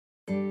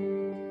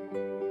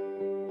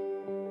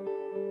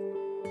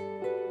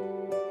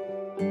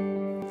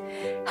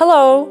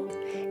Hello!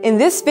 In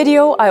this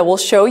video, I will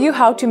show you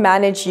how to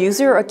manage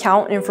user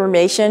account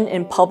information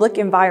in public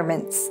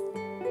environments.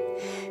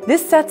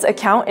 This sets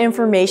account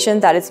information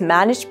that is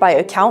managed by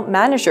Account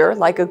Manager,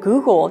 like a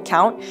Google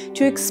account,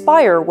 to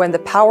expire when the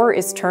power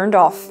is turned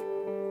off.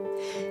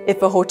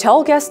 If a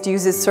hotel guest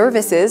uses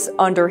services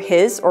under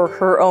his or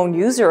her own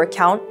user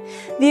account,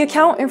 the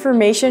account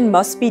information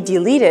must be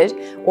deleted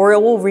or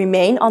it will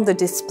remain on the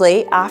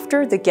display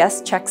after the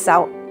guest checks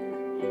out.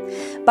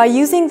 By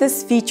using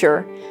this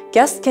feature,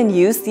 guests can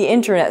use the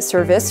internet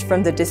service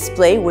from the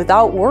display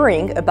without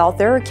worrying about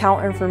their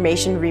account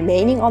information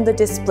remaining on the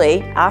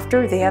display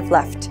after they have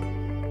left.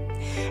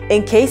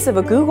 In case of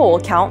a Google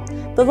account,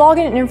 the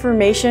login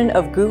information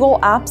of Google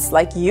apps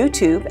like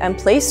YouTube and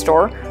Play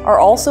Store are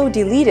also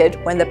deleted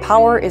when the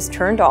power is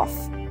turned off.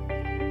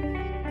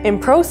 In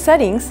Pro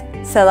Settings,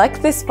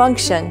 select this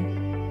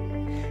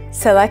function.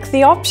 Select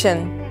the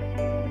option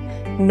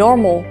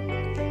Normal.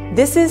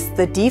 This is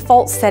the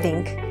default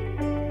setting.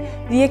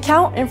 The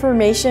account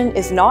information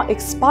is not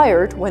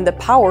expired when the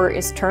power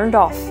is turned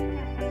off.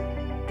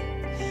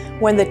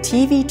 When the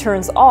TV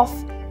turns off,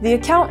 the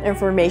account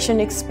information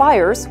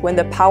expires when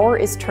the power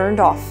is turned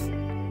off.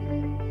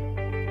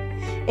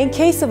 In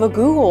case of a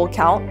Google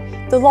account,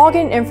 the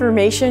login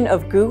information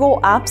of Google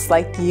apps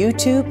like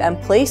YouTube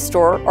and Play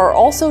Store are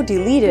also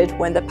deleted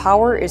when the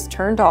power is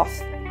turned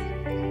off.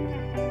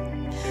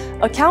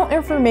 Account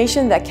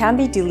information that can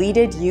be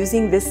deleted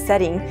using this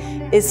setting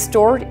is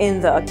stored in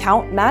the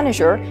Account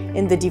Manager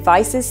in the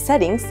device's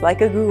settings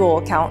like a Google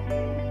account.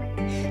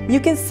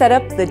 You can set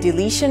up the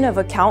deletion of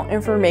account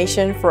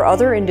information for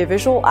other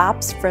individual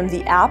apps from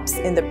the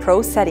apps in the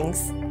Pro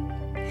settings.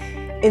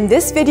 In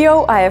this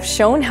video, I have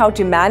shown how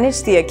to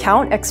manage the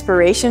account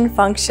expiration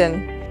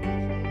function.